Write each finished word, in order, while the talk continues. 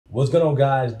What's going on,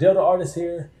 guys? Dale the Artist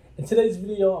here. In today's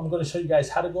video, I'm going to show you guys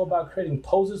how to go about creating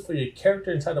poses for your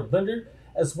character inside of Blender,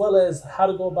 as well as how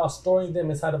to go about storing them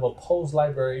inside of a pose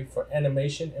library for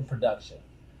animation and production.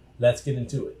 Let's get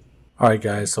into it. All right,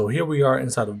 guys, so here we are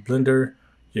inside of Blender.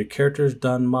 Your character's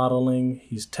done modeling,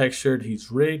 he's textured, he's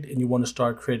rigged, and you want to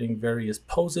start creating various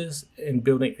poses and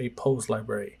building a pose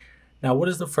library. Now, what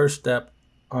is the first step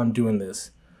on doing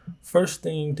this? First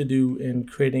thing to do in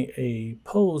creating a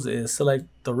pose is select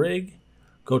the rig,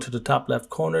 go to the top left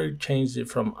corner, change it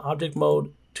from object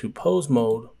mode to pose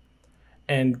mode,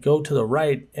 and go to the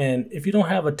right. And if you don't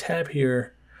have a tab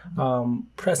here,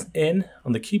 press N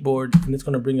on the keyboard and it's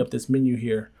going to bring up this menu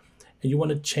here. And you want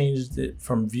to change it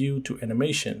from view to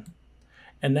animation.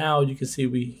 And now you can see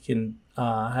we can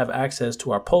have access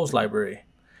to our pose library.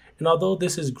 And although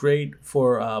this is great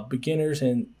for beginners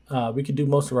and we can do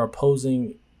most of our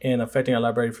posing and affecting our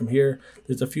library from here,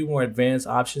 there's a few more advanced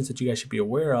options that you guys should be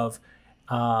aware of.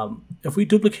 If we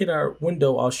duplicate our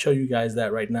window, I'll show you guys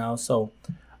that right now. So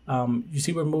you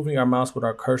see we're moving our mouse with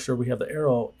our cursor. We have the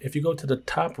arrow. If you go to the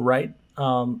top right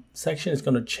section, it's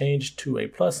going to change to a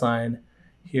plus sign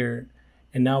here.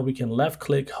 And now we can left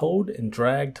click, hold, and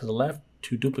drag to the left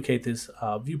to duplicate this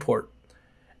viewport.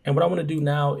 And what I want to do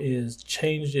now is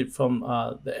change it from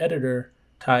the editor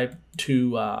type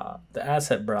to the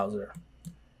asset browser.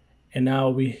 And now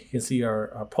we can see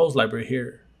our pose library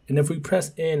here. And if we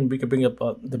press N, we can bring up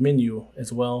the menu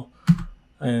as well.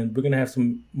 And we're going to have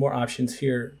some more options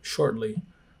here shortly.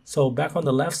 So back on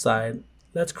the left side,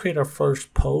 let's create our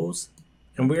first pose.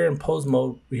 And we're in pose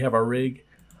mode. We have our rig.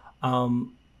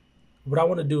 What I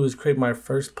want to do is create my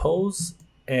first pose.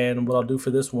 And what I'll do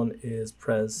for this one is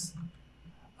press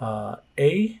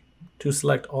A to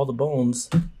select all the bones.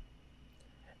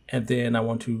 And then I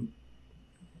want to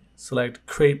select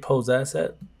create pose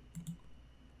asset.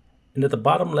 And at the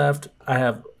bottom left,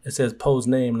 it says pose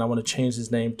name, and I want to change this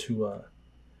name to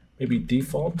maybe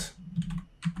default.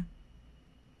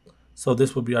 So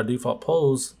this will be our default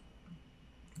pose.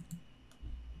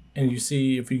 And you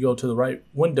see, if you go to the right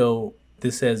window,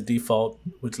 this says default,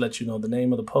 which lets you know the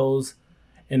name of the pose.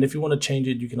 And if you want to change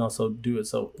it, you can also do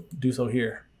so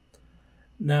here.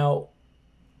 Now,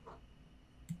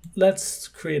 let's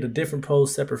create a different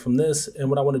pose separate from this. And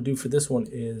what I want to do for this one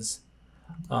is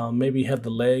maybe have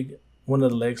one of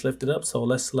the legs lifted up. So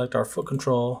let's select our foot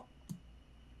control,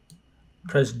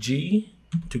 press G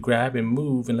to grab and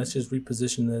move. And let's just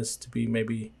reposition this to be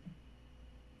maybe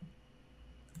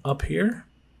up here.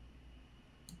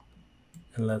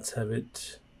 And let's have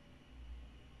it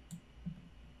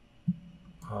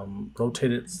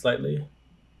rotate it slightly.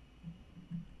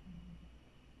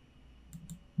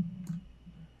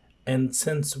 And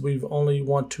since we've only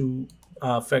want to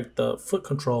affect the foot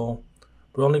control,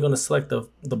 we're only going to select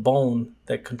the bone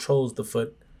that controls the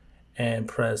foot and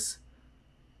press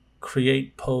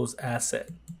create pose asset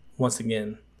once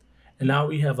again. And now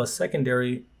we have a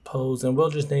secondary pose, and we'll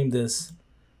just name this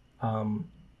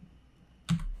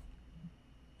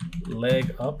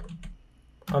leg up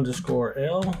underscore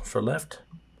L for left.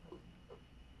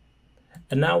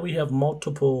 And now we have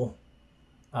multiple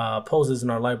poses in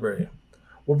our library.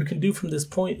 What we can do from this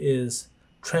point is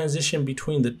transition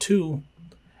between the two,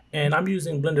 and I'm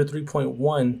using Blender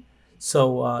 3.1,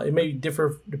 so it may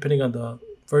differ depending on the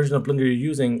version of Blender you're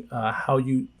using, how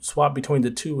you swap between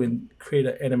the two and create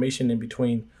an animation in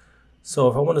between. So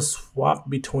if I want to swap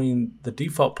between the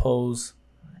default pose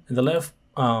and the left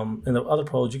and the other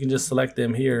pose, you can just select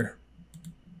them here.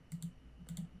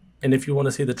 And if you want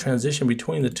to see the transition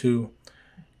between the two,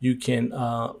 you can,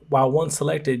 while one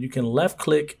selected, you can left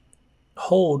click,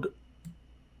 hold,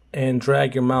 and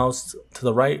drag your mouse to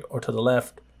the right or to the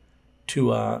left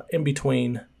to in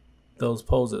between those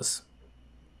poses.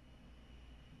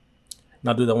 And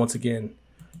I'll do that once again.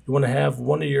 You want to have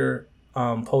one of your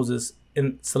poses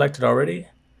selected already,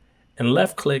 and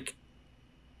left click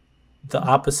the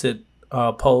opposite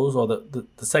pose or the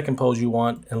second pose you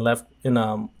want, and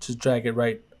just drag it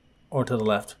right or to the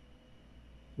left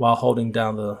while holding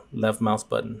down the left mouse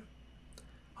button.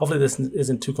 Hopefully this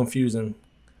isn't too confusing.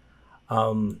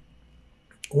 One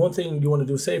thing you want to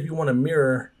do, say if you want to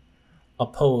mirror a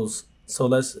pose, so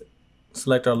let's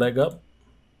select our leg up,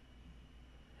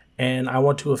 and I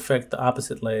want to affect the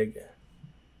opposite leg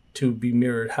to be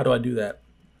mirrored. How do I do that?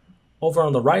 Over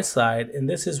on the right side, and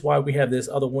this is why we have this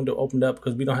other window opened up,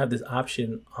 because we don't have this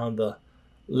option on the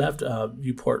left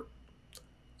viewport.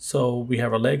 So we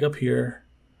have our leg up here.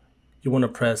 You want to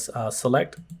press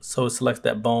select, so it selects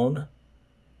that bone.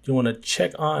 You want to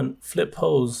check on flip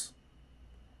pose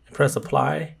and press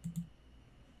apply.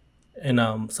 And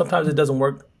sometimes it doesn't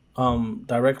work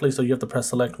directly, so you have to press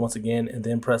select once again and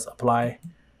then press apply.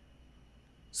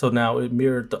 So now it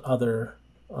mirrored the other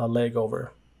leg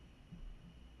over.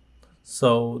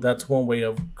 So that's one way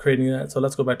of creating that. So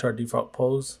let's go back to our default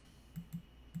pose.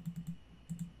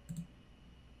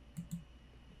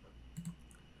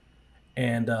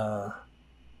 And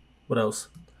what else?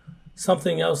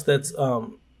 Something else that's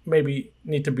maybe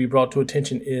need to be brought to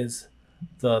attention is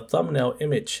the thumbnail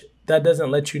image. That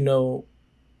doesn't let you know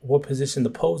what position the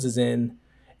pose is in,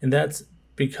 and that's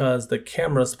because the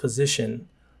camera's position.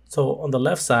 So on the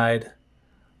left side,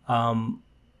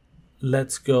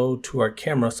 let's go to our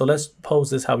camera. So let's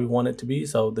pose this how we want it to be.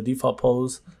 So the default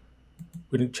pose,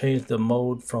 we can change the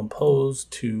mode from pose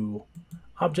to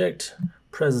object,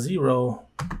 press 0,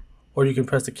 or you can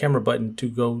press the camera button to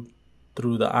go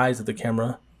through the eyes of the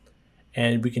camera,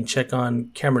 and we can check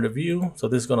on camera to view. So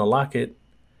this is going to lock it,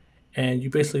 and you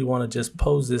basically want to just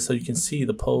pose this so you can see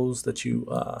the pose that you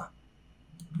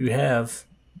have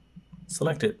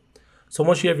selected. So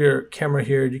once you have your camera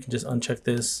here, you can just uncheck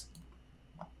this,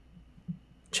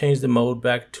 change the mode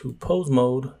back to pose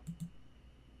mode,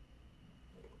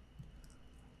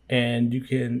 and you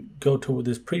can go to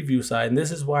this preview side. And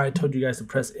this is why I told you guys to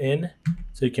press N,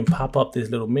 so you can pop up this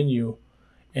little menu,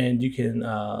 and you can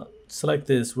select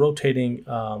this rotating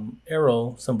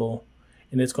arrow symbol,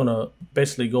 and it's going to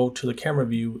basically go to the camera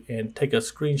view and take a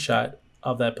screenshot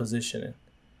of that position.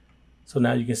 So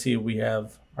now you can see we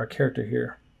have our character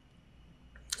here.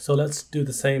 So let's do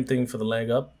the same thing for the leg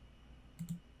up.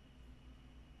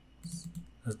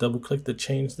 Let's double click to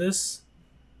change this.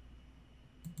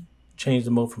 Change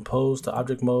the mode from pose to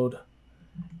object mode.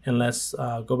 And let's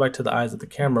go back to the eyes of the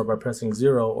camera by pressing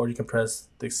 0, or you can press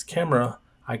this camera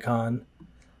icon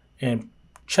and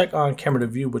check on camera to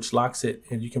view, which locks it,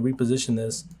 and you can reposition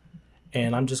this.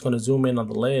 And I'm just going to zoom in on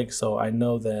the leg so I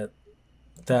know that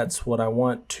that's what I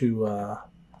want to,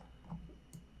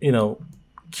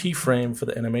 keyframe for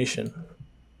the animation.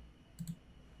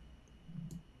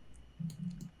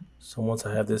 So once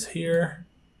I have this here,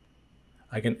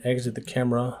 I can exit the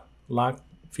camera lock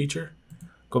feature,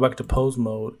 go back to pose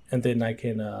mode, and then I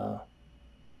can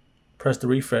press the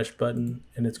refresh button,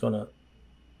 and it's gonna,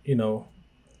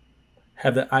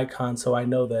 have that icon so I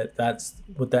know that that's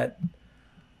what that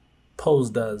pose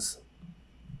does.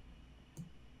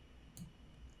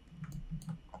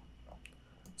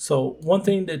 So one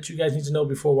thing that you guys need to know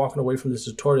before walking away from this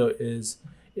tutorial is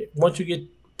once you get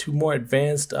to more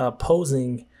advanced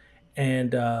posing,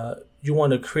 and you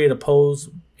want to create a pose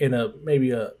in maybe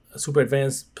a super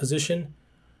advanced position,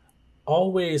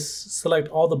 always select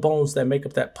all the bones that make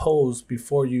up that pose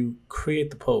before you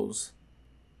create the pose.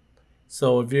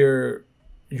 So if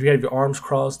you have your arms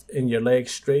crossed and your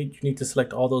legs straight, you need to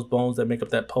select all those bones that make up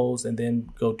that pose and then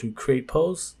go to create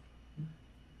pose,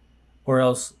 or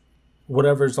else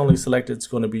whatever is only selected is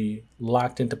going to be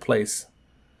locked into place.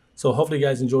 So hopefully you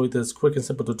guys enjoyed this quick and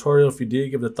simple tutorial. If you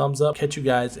did, give it a thumbs up. Catch you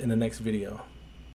guys in the next video.